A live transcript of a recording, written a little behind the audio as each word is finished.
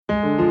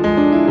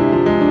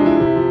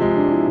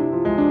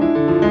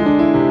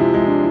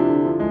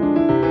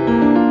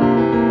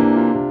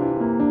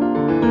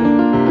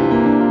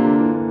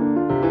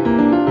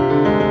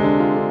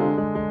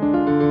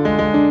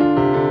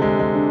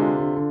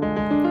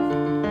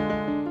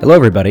Hello,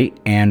 everybody,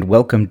 and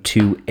welcome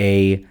to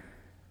a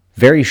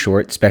very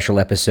short special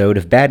episode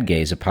of Bad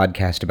Gays, a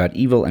podcast about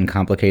evil and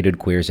complicated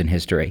queers in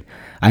history.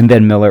 I'm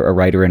Ben Miller, a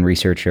writer and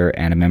researcher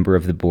and a member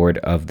of the board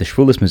of the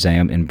Schwules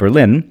Museum in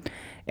Berlin.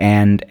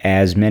 And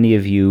as many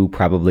of you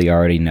probably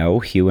already know,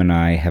 Hugh and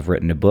I have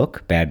written a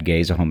book, Bad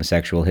Gays, A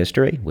Homosexual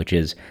History, which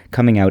is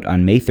coming out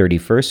on May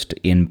 31st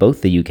in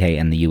both the UK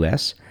and the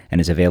US, and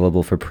is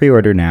available for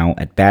pre-order now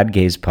at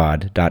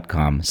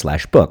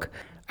badgayspod.com/book.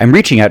 I'm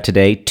reaching out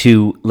today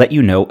to let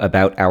you know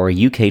about our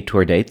UK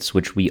tour dates,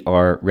 which we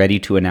are ready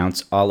to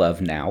announce all of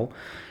now.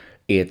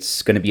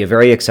 It's going to be a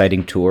very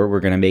exciting tour.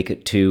 We're going to make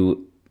it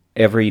to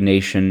every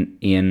nation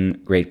in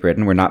Great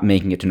Britain. We're not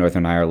making it to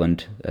Northern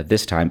Ireland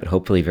this time, but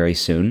hopefully very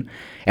soon.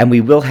 And we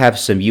will have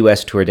some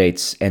US tour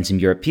dates and some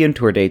European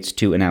tour dates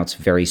to announce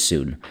very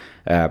soon.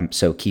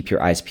 So keep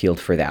your eyes peeled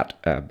for that.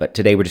 But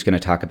today we're just going to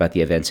talk about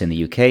the events in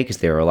the UK because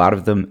there are a lot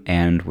of them,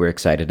 and we're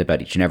excited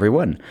about each and every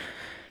one.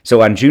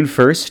 So on June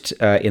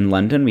 1st in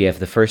London, we have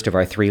the first of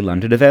our 3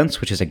 London events,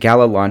 which is a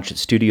gala launch at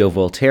Studio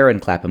Voltaire in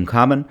Clapham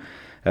Common.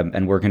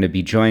 And we're going to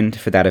be joined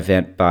for that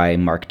event by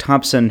Mark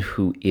Thompson,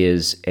 who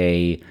is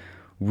a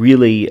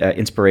really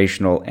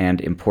inspirational and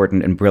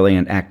important and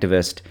brilliant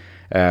activist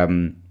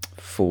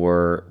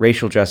for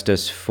racial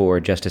justice,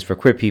 for justice for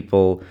queer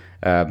people.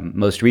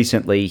 Most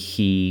recently,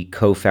 he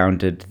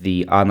co-founded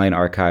the online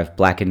archive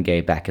Black and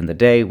Gay Back in the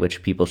Day,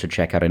 which people should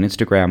check out on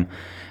Instagram.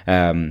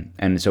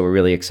 And so we're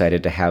really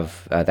excited to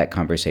have that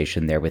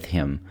conversation there with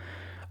him.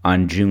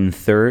 On June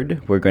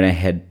 3rd, we're going to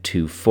head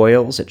to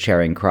Foyles at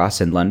Charing Cross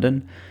in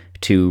London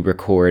to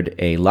record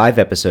a live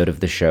episode of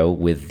the show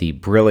with the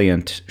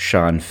brilliant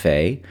Sean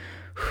Fay,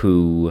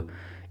 who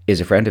is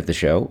a friend of the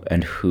show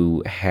and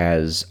who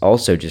has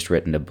also just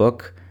written a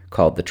book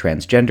called The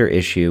Transgender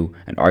Issue,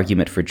 An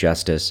Argument for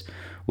Justice,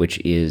 which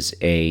is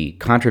a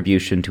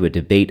contribution to a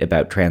debate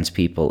about trans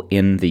people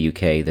in the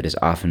UK that is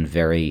often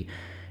very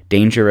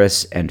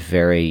dangerous and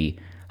very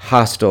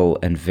hostile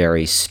and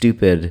very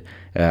stupid.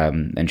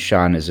 And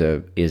Sean is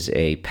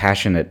a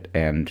passionate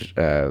and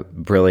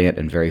brilliant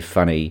and very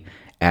funny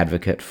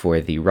advocate for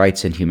the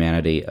rights and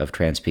humanity of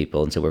trans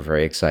people. And so we're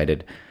very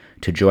excited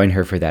to join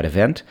her for that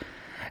event.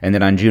 And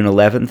then on June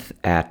 11th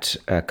at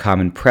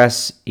Common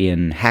Press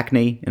in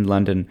Hackney in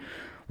London,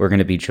 we're going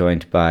to be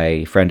joined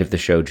by friend of the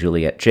show,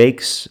 Juliet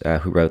Jakes,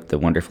 who wrote the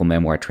wonderful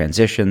memoir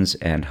Transitions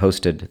and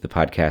hosted the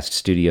podcast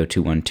Studio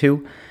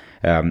 212.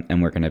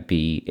 And we're going to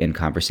be in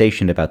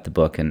conversation about the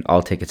book, and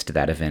all tickets to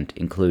that event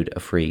include a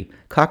free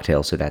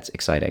cocktail, so that's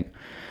exciting.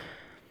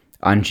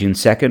 On June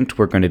 2nd,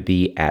 we're going to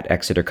be at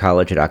Exeter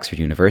College at Oxford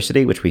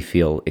University, which we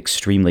feel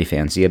extremely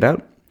fancy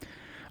about.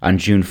 On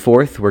June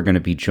 4th, we're going to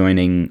be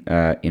joining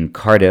in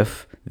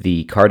Cardiff,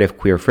 the Cardiff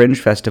Queer Fringe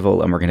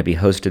Festival, and we're going to be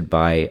hosted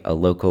by a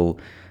local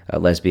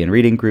lesbian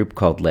reading group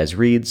called Les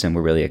Reads, and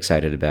we're really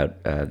excited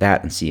about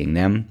that and seeing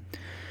them.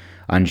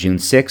 On June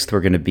 6th, we're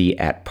going to be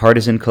at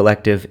Partisan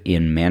Collective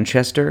in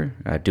Manchester,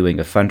 doing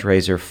a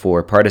fundraiser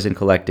for Partisan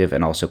Collective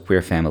and also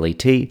Queer Family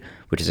Tea,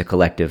 which is a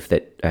collective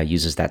that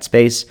uses that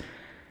space.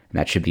 And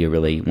that should be a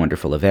really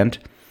wonderful event.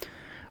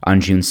 On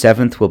June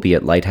 7th, we'll be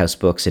at Lighthouse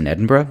Books in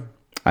Edinburgh.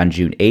 On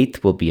June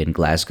 8th, we'll be in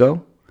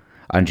Glasgow.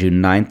 On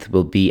June 9th,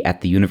 we'll be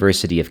at the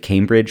University of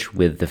Cambridge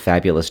with the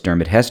fabulous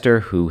Dermot Hester,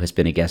 who has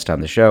been a guest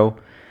on the show.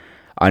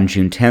 On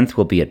June 10th,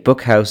 we'll be at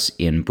Bookhouse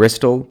in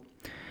Bristol.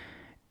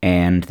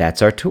 And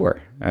that's our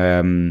tour.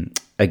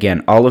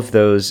 Again, all of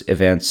those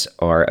events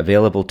are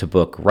available to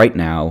book right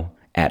now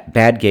at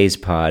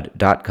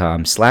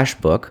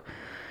badgayspod.com/book.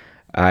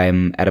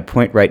 I'm at a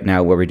point right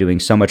now where we're doing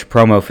so much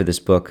promo for this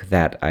book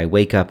that I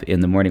wake up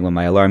in the morning when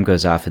my alarm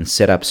goes off and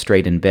sit up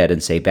straight in bed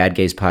and say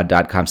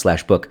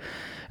badgayspod.com/book.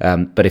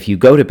 But if you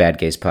go to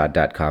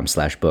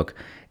badgayspod.com/book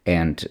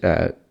and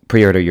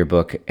pre-order your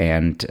book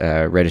and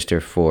register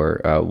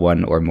for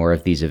one or more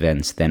of these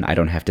events, then I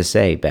don't have to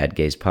say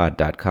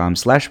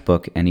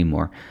badgayspod.com/book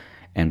anymore,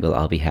 and we'll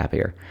all be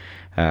happier.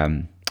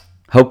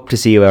 Hope to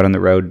see you out on the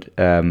road.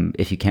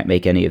 If you can't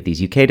make any of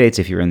these UK dates,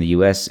 if you're in the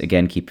US,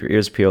 again, keep your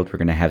ears peeled. We're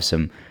going to have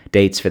some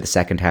dates for the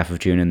second half of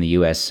June in the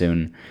US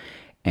soon.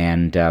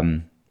 And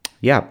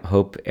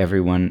hope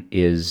everyone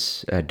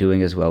is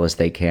doing as well as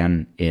they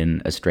can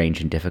in a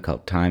strange and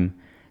difficult time.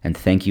 And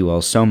thank you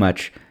all so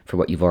much for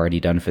what you've already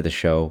done for the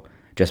show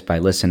just by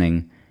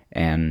listening.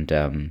 And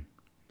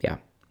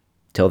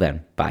till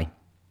then, bye.